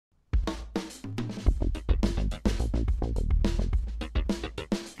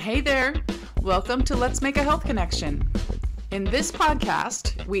Hey there! Welcome to Let's Make a Health Connection. In this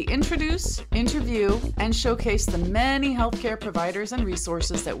podcast, we introduce, interview, and showcase the many healthcare providers and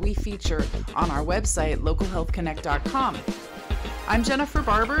resources that we feature on our website, localhealthconnect.com. I'm Jennifer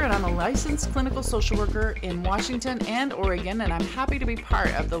Barber, and I'm a licensed clinical social worker in Washington and Oregon, and I'm happy to be part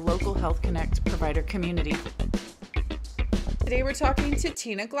of the Local Health Connect provider community. Today we're talking to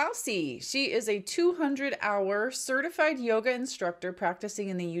Tina Glausi. She is a 200-hour certified yoga instructor practicing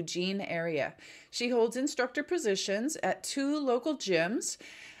in the Eugene area. She holds instructor positions at 2 local gyms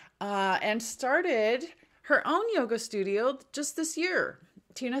and started her own yoga studio just this year.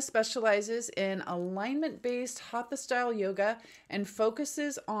 Tina specializes in alignment-based hatha-style yoga and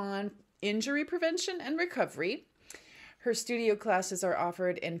focuses on injury prevention and recovery. Her studio classes are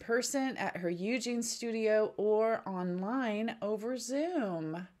offered in person at her Eugene studio or online over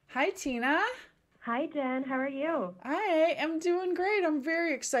Zoom. Hi, Tina. Hi, Jen. How are you? I am doing great. I'm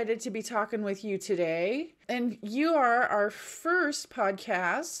very excited to be talking with you today. And you are our first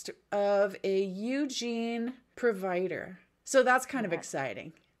podcast of a Eugene provider. So that's kind of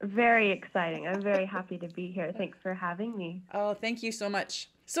exciting. Very exciting. I'm very happy to be here. Thanks for having me. Oh, thank you so much.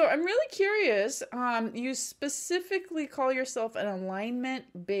 So I'm really curious, you specifically call yourself an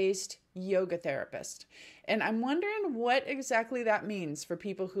alignment-based yoga therapist. And I'm wondering what exactly that means for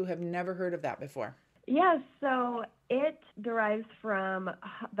people who have never heard of that before. Yes, so it derives from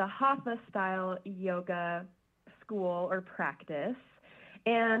the hatha-style yoga school or practice.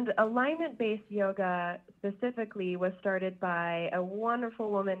 And alignment-based yoga specifically was started by a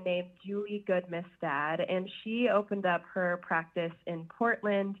wonderful woman named Julie Goodmistad, and she opened up her practice in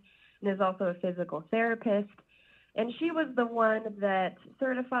Portland and is also a physical therapist. And she was the one that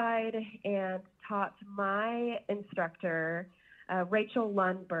certified and taught my instructor, Rachel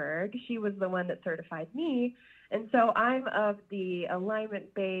Lundberg. She was the one that certified me. And so I'm of the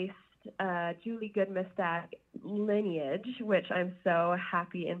alignment-based Julie Goodmistad lineage, which I'm so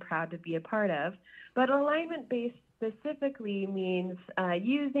happy and proud to be a part of. But alignment-based specifically means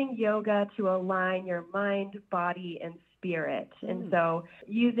using yoga to align your mind, body, and spirit. And so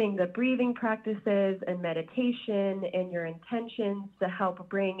using the breathing practices and meditation and your intentions to help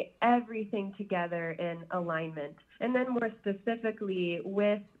bring everything together in alignment. And then more specifically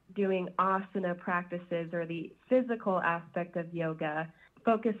with doing asana practices or the physical aspect of yoga,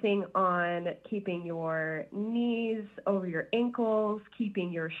 focusing on keeping your knees over your ankles,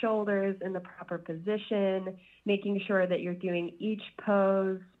 keeping your shoulders in the proper position, making sure that you're doing each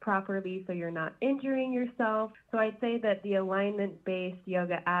pose properly so you're not injuring yourself. So I'd say that the alignment-based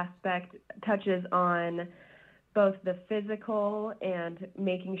yoga aspect touches on both the physical and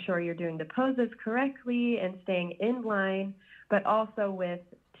making sure you're doing the poses correctly and staying in line, but also with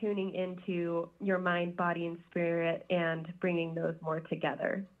tuning into your mind, body, and spirit and bringing those more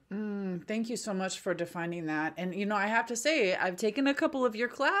together. Thank you so much for defining that. And, I have to say, I've taken a couple of your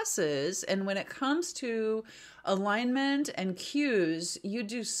classes, and when it comes to alignment and cues, you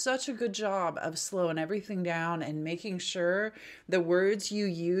do such a good job of slowing everything down and making sure the words you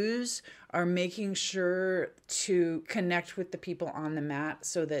use are making sure to connect with the people on the mat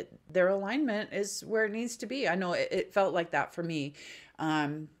so that their alignment is where it needs to be. I know it felt like that for me.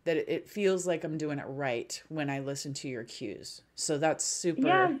 That it feels like I'm doing it right when I listen to your cues. So that's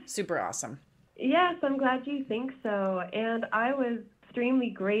super awesome. Yes, I'm glad you think so. And I was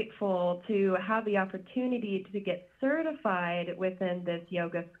extremely grateful to have the opportunity to get certified within this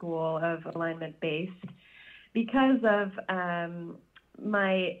yoga school of alignment-based because of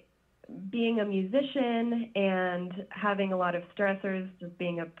my being a musician and having a lot of stressors, just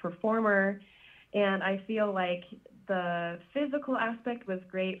being a performer. And I feel like the physical aspect was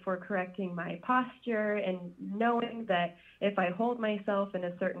great for correcting my posture and knowing that if I hold myself in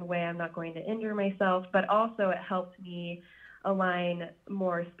a certain way, I'm not going to injure myself, but also it helped me align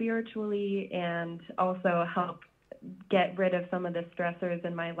more spiritually and also help get rid of some of the stressors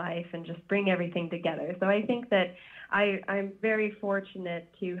in my life and just bring everything together. So I think that I'm very fortunate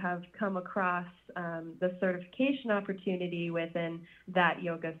to have come across the certification opportunity within that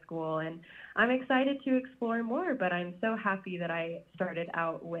yoga school. And I'm excited to explore more, but I'm so happy that I started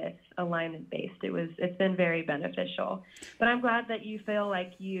out with alignment-based. It's been very beneficial. But I'm glad that you feel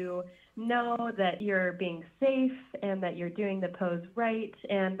like you know that you're being safe and that you're doing the pose right.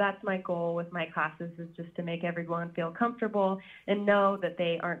 And that's my goal with my classes, is just to make everyone feel comfortable and know that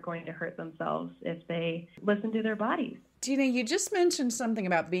they aren't going to hurt themselves if they listen to their bodies. Tina, you just mentioned something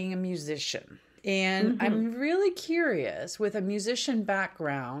about being a musician. And I'm really curious, with a musician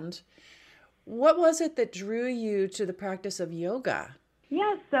background, what was it that drew you to the practice of yoga?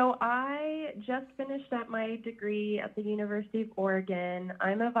 Yeah, so I just finished up my degree at the University of Oregon.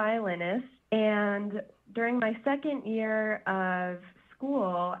 I'm a violinist, and during my second year of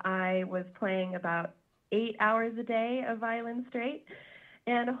school, I was playing about 8 hours a day of violin straight.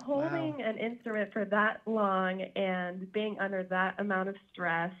 And Wow. holding an instrument for that long and being under that amount of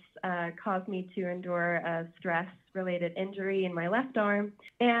stress caused me to endure a stress related injury in my left arm.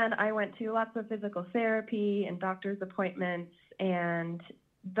 And I went to lots of physical therapy and doctor's appointments, and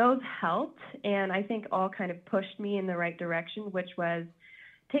those helped. And I think all kind of pushed me in the right direction, which was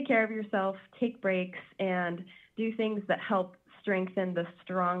take care of yourself, take breaks, and do things that help strengthen the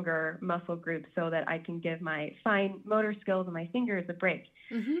stronger muscle groups so that I can give my fine motor skills and my fingers a break.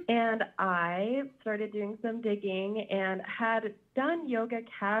 Mm-hmm. And I started doing some digging and had done yoga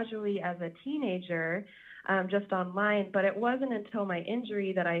casually as a teenager, just online, but it wasn't until my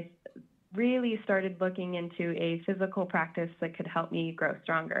injury that I really started looking into a physical practice that could help me grow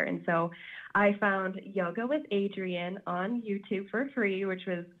stronger. And so I found Yoga with Adriene on YouTube for free, which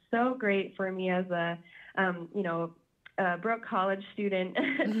was so great for me as a, broke college student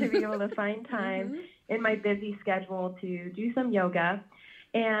to be able to find time Mm-hmm. in my busy schedule to do some yoga.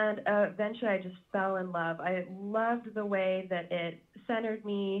 And eventually I just fell in love. I loved the way that it centered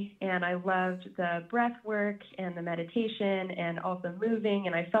me, and I loved the breath work and the meditation and also moving,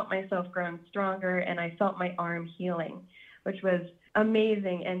 and I felt myself growing stronger, and I felt my arm healing, which was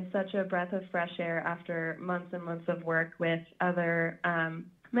amazing and such a breath of fresh air after months and months of work with other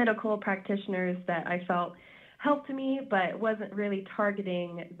medical practitioners that I felt helped me, but wasn't really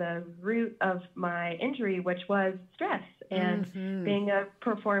targeting the root of my injury, which was stress and Mm-hmm. being a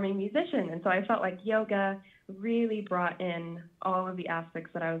performing musician. And so I felt like yoga really brought in all of the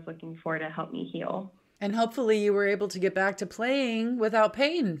aspects that I was looking for to help me heal. And hopefully you were able to get back to playing without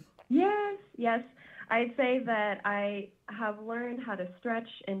pain. Yes, yes. I'd say that I have learned how to stretch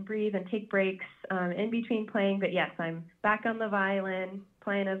and breathe and take breaks in between playing. But yes, I'm back on the violin,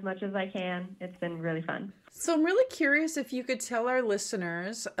 playing as much as I can. It's been really fun. So I'm really curious if you could tell our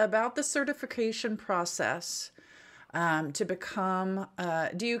listeners about the certification process to become.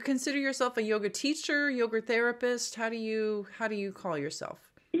 Do you consider yourself a yoga teacher, yoga therapist? How do you call yourself?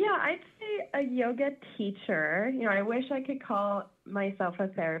 Yeah, I'd say a yoga teacher. I wish I could call myself a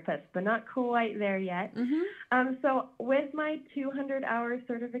therapist, but not quite there yet. Mm-hmm. So with my 200-hour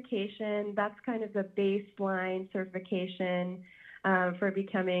certification, that's kind of the baseline certification for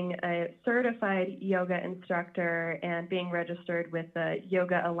becoming a certified yoga instructor and being registered with the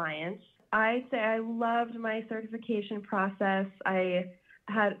Yoga Alliance. I'd say I loved my certification process.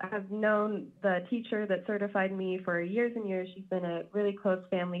 Have known the teacher that certified me for years and years. She's been a really close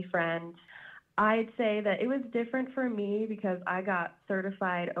family friend. I'd say that it was different for me because I got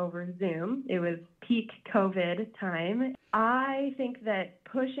certified over Zoom. It was peak COVID time. I think that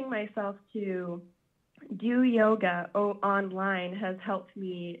pushing myself to do yoga online has helped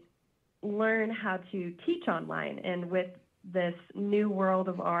me learn how to teach online. And with this new world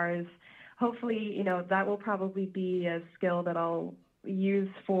of ours, hopefully, that will probably be a skill that I'll use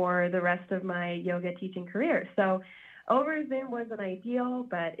for the rest of my yoga teaching career. So over Zoom wasn't ideal,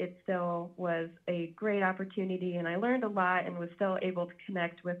 but it still was a great opportunity, and I learned a lot and was still able to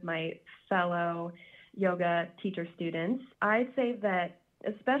connect with my fellow yoga teacher students. I'd say that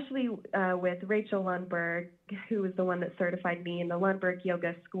especially with Rachel Lundberg, who was the one that certified me in the Lundberg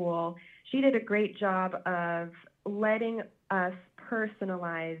Yoga School, she did a great job of letting us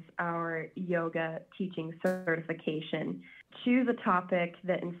personalize our yoga teaching certification. Choose a topic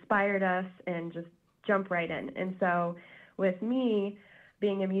that inspired us and just jump right in. And so with me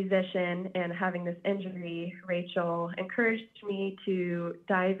being a musician and having this injury, Rachel encouraged me to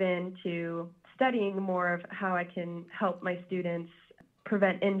dive into studying more of how I can help my students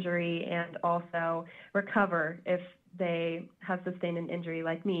prevent injury and also recover if they have sustained an injury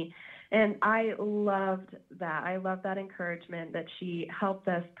like me. And I loved that. I loved that encouragement that she helped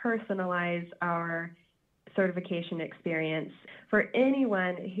us personalize our certification experience. For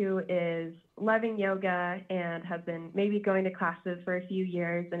anyone who is loving yoga and has been maybe going to classes for a few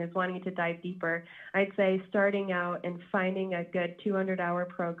years and is wanting to dive deeper, I'd say starting out and finding a good 200-hour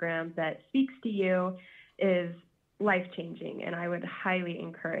program that speaks to you is life-changing, and I would highly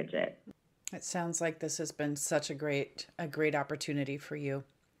encourage it. It sounds like this has been such a great opportunity for you.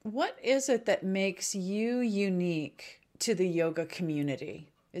 What is it that makes you unique to the yoga community?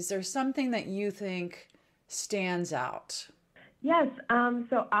 Is there something that you think stands out? Yes.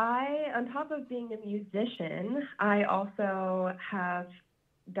 So on top of being a musician, I also have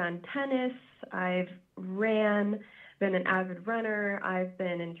done tennis. I've been an avid runner. I've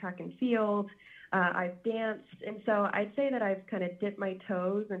been in track and field. I've danced. And so I'd say that I've kind of dipped my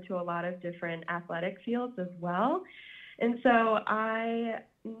toes into a lot of different athletic fields as well. And so I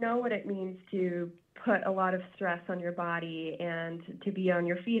know what it means to put a lot of stress on your body and to be on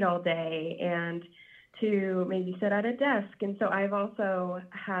your feet all day and to maybe sit at a desk. And so I've also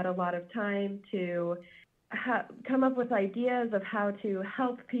had a lot of time to come up with ideas of how to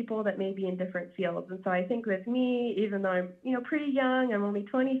help people that may be in different fields. And so I think with me, even though I'm, pretty young, I'm only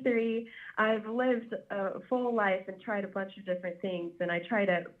 23, I've lived a full life and tried a bunch of different things. And I try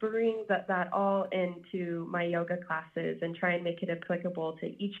to bring that all into my yoga classes and try and make it applicable to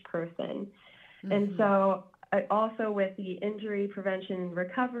each person. Mm-hmm. And so also with the injury prevention and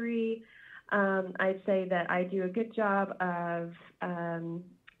recovery, I'd say that I do a good job of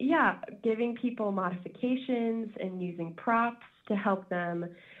giving people modifications and using props to help them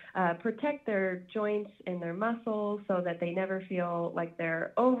protect their joints and their muscles so that they never feel like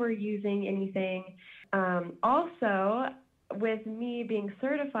they're overusing anything. Also, with me being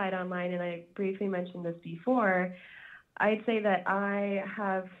certified online, and I briefly mentioned this before, I'd say that I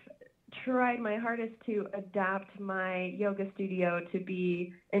have tried my hardest to adapt my yoga studio to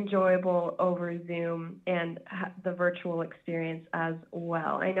be enjoyable over Zoom and the virtual experience as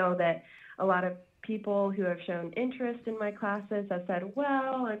well. I know that a lot of people who have shown interest in my classes have said,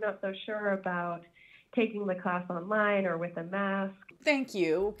 well, I'm not so sure about taking the class online or with a mask. Thank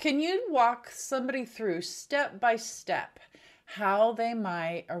you. Can you walk somebody through step by step how they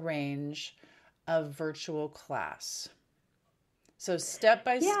might arrange a virtual class? So step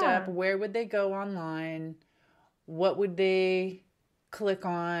by step, where would they go online? What would they click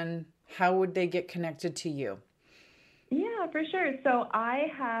on? How would they get connected to you? Yeah, for sure. So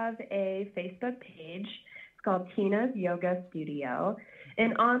I have a Facebook page. It's called Tina's Yoga Studio.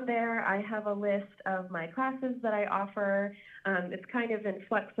 And on there, I have a list of my classes that I offer. It's kind of in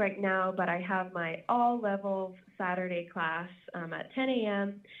flux right now, but I have my all levels Saturday class at 10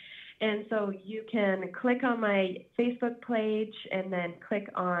 a.m. And so you can click on my Facebook page and then click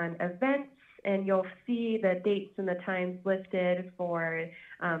on events, and you'll see the dates and the times listed for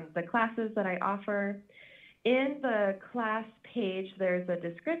the classes that I offer. In the class page, there's a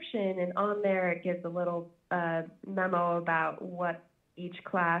description, and on there it gives a little memo about what each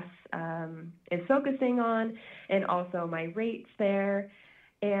class is focusing on, and also my rates there.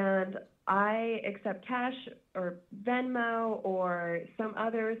 And I accept cash or Venmo or some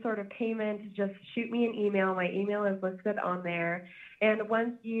other sort of payment. Just shoot me an email. My email is listed on there. And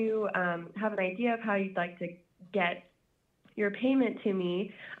once you have an idea of how you'd like to get your payment to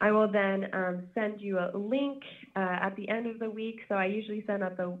me, I will then send you a link at the end of the week. So I usually send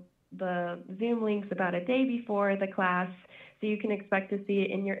out the Zoom links about a day before the class, so you can expect to see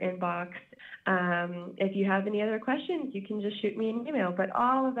it in your inbox. If you have any other questions, you can just shoot me an email. But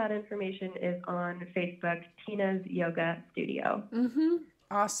all of that information is on Facebook, Tina's Yoga Studio. Mm-hmm.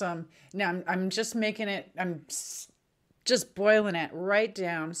 Awesome. Now, I'm just making it, I'm just boiling it right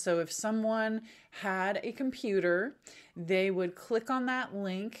down. So if someone had a computer, they would click on that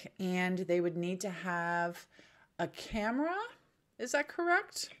link and they would need to have a camera. Is that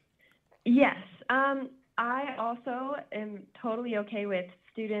correct? Yes. I also am totally okay with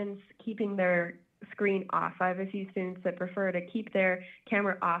students keeping their screen off. I have a few students that prefer to keep their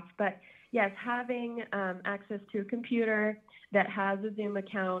camera off. But yes, having access to a computer that has a Zoom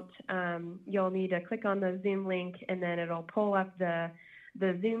account, you'll need to click on the Zoom link, and then it'll pull up the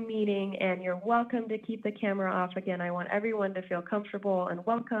Zoom meeting, and you're welcome to keep the camera off. Again, I want everyone to feel comfortable and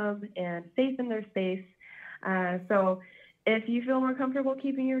welcome and safe in their space. So if you feel more comfortable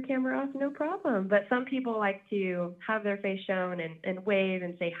keeping your camera off, no problem. But some people like to have their face shown and wave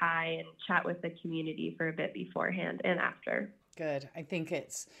and say hi and chat with the community for a bit beforehand and after. Good. I think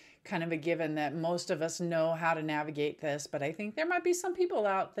it's kind of a given that most of us know how to navigate this, but I think there might be some people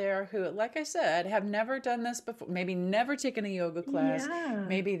out there who, like I said, have never done this before, maybe never taken a yoga class,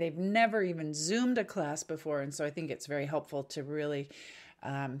 maybe they've never even Zoomed a class before, and so I think it's very helpful to really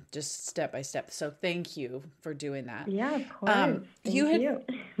just step by step. So thank you for doing that. Yeah, of course.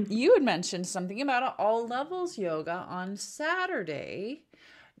 You had mentioned something about all levels yoga on Saturday.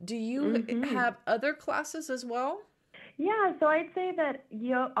 Do you have other classes as well? Yeah, so I'd say that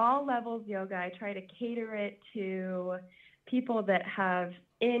all levels yoga, I try to cater it to people that have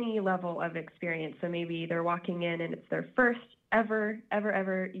any level of experience. So maybe they're walking in and it's their first ever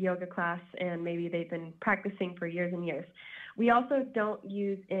yoga class, and maybe they've been practicing for years and years. We also don't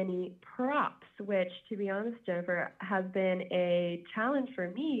use any props, which, to be honest, Jennifer, has been a challenge for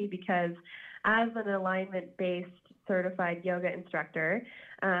me because as an alignment-based certified yoga instructor,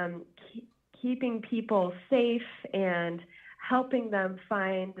 keeping people safe and helping them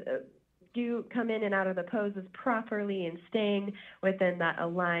find do come in and out of the poses properly and staying within that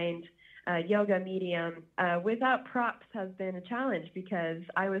aligned yoga medium without props has been a challenge because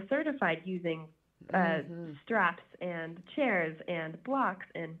I was certified using straps and chairs and blocks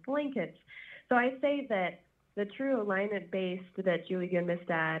and blankets. So I say that the true alignment-based that Julie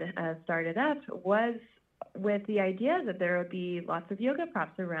Goodmistad started up was with the idea that there would be lots of yoga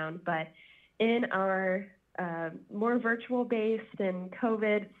props around, but in our more virtual-based and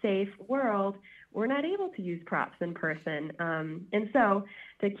COVID-safe world, we're not able to use props in person. And so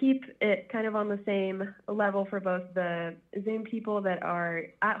to keep it kind of on the same level for both the Zoom people that are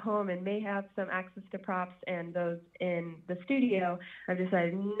at home and may have some access to props and those in the studio, I've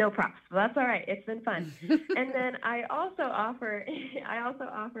decided no props. Well, that's all right. It's been fun. And then I also offer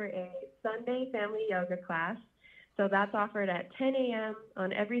a Sunday family yoga class. So that's offered at 10 a.m.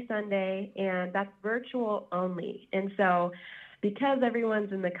 on every Sunday, and that's virtual only. And so because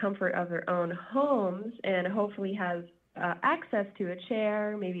everyone's in the comfort of their own homes and hopefully has access to a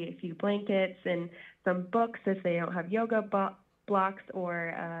chair, maybe a few blankets and some books if they don't have yoga blocks or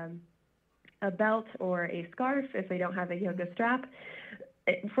a belt or a scarf if they don't have a yoga strap.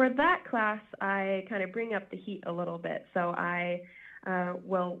 For that class, I kind of bring up the heat a little bit. So I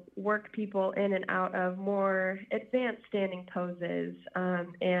will work people in and out of more advanced standing poses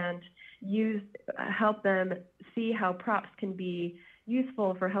and help them see how props can be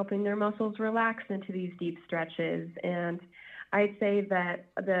useful for helping their muscles relax into these deep stretches. And I'd say that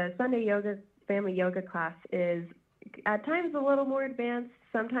the Sunday family yoga class is at times a little more advanced.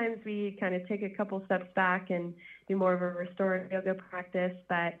 Sometimes we kind of take a couple steps back and do more of a restorative yoga practice,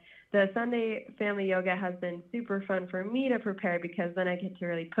 but the Sunday family yoga has been super fun for me to prepare because then I get to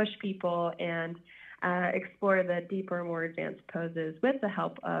really push people and explore the deeper, more advanced poses with the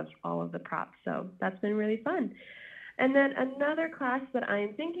help of all of the props. So that's been really fun. And then another class that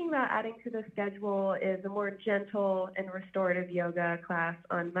I'm thinking about adding to the schedule is a more gentle and restorative yoga class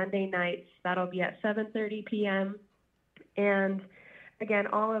on Monday nights. That'll be at 7:30 p.m. And again,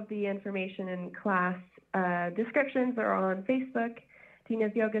 all of the information and class descriptions are on Facebook,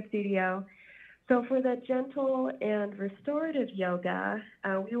 Tina's Yoga Studio. So for the gentle and restorative yoga,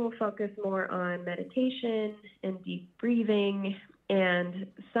 we will focus more on meditation and deep breathing and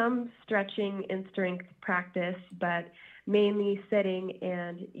some stretching and strength practice, but mainly sitting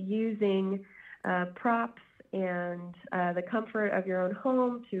and using props and the comfort of your own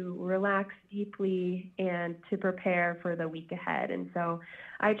home to relax deeply and to prepare for the week ahead. And so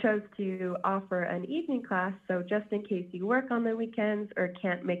I chose to offer an evening class, so just in case you work on the weekends or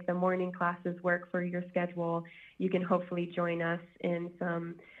can't make the morning classes work for your schedule, you can hopefully join us in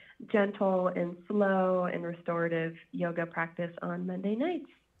some gentle and slow and restorative yoga practice on Monday nights.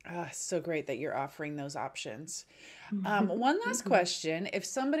 So great that you're offering those options. One last question. If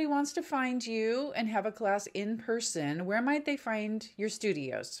somebody wants to find you and have a class in person, where might they find your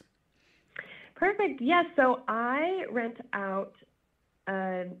studios? Perfect. Yes. So I rent out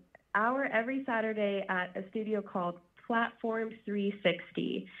an hour every Saturday at a studio called Platform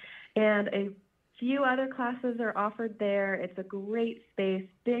 360. And a few other classes are offered there. It's a great space,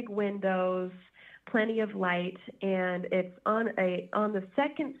 big windows, plenty of light, and it's on the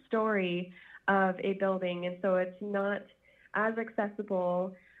second story of a building, and so it's not as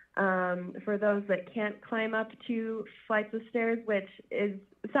accessible for those that can't climb up 2 flights of stairs, which is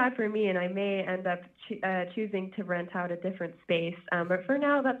sad for me, and I may end up choosing to rent out a different space. But for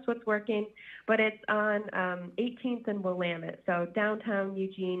now, that's what's working. But it's on 18th and Willamette, so downtown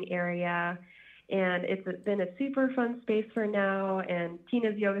Eugene area. And it's been a super fun space for now, and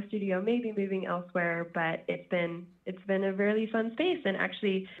Tina's Yoga Studio may be moving elsewhere, but it's been a really fun space and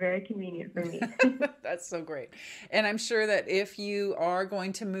actually very convenient for me. That's so great. And I'm sure that if you are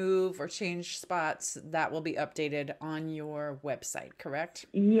going to move or change spots, that will be updated on your website, correct?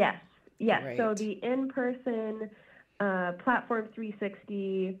 Yes. Great. So the in-person Platform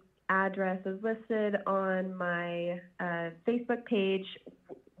 360 address is listed on my Facebook page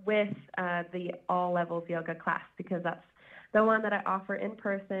with the all levels yoga class, because that's the one that I offer in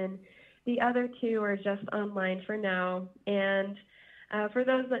person. The other 2 are just online for now. And for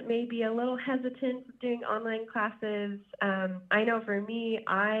those that may be a little hesitant doing online classes, I know for me,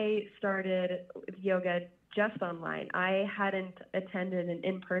 I started with yoga just online. I hadn't attended an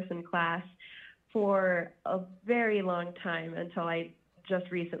in-person class for a very long time until I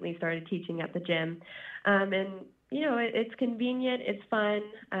just recently started teaching at the gym. And you know, it's convenient, it's fun,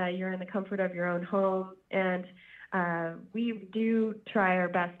 you're in the comfort of your own home, and we do try our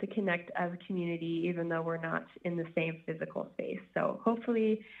best to connect as a community, even though we're not in the same physical space. So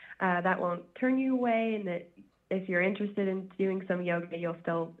hopefully that won't turn you away and that if you're interested in doing some yoga, you'll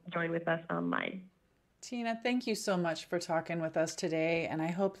still join with us online. Tina, thank you so much for talking with us today. And I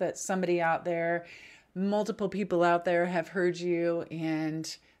hope that somebody out there, multiple people out there have heard you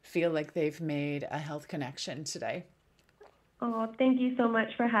and feel like they've made a health connection today. Oh, thank you so much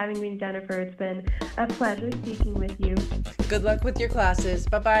for having me, Jennifer. It's been a pleasure speaking with you. Good luck with your classes.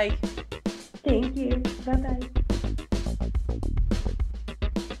 Bye-bye. Thank you. Bye-bye.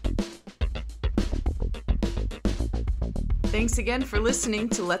 Thanks again for listening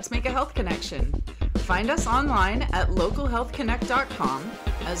to Let's Make a Health Connection. Find us online at localhealthconnect.com,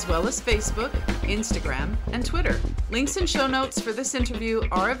 as well as Facebook, Instagram, and Twitter. Links and show notes for this interview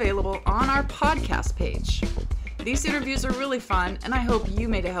are available on our podcast page. These interviews are really fun, and I hope you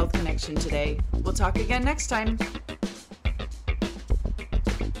made a health connection today. We'll talk again next time.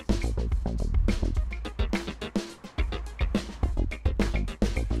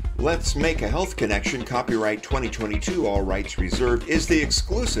 Let's Make a Health Connection, copyright 2022, all rights reserved, is the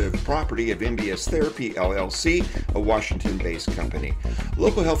exclusive property of MBS Therapy, LLC, a Washington-based company.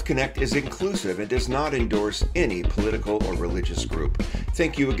 Local Health Connect is inclusive and does not endorse any political or religious group.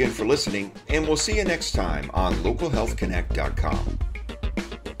 Thank you again for listening, and we'll see you next time on localhealthconnect.com.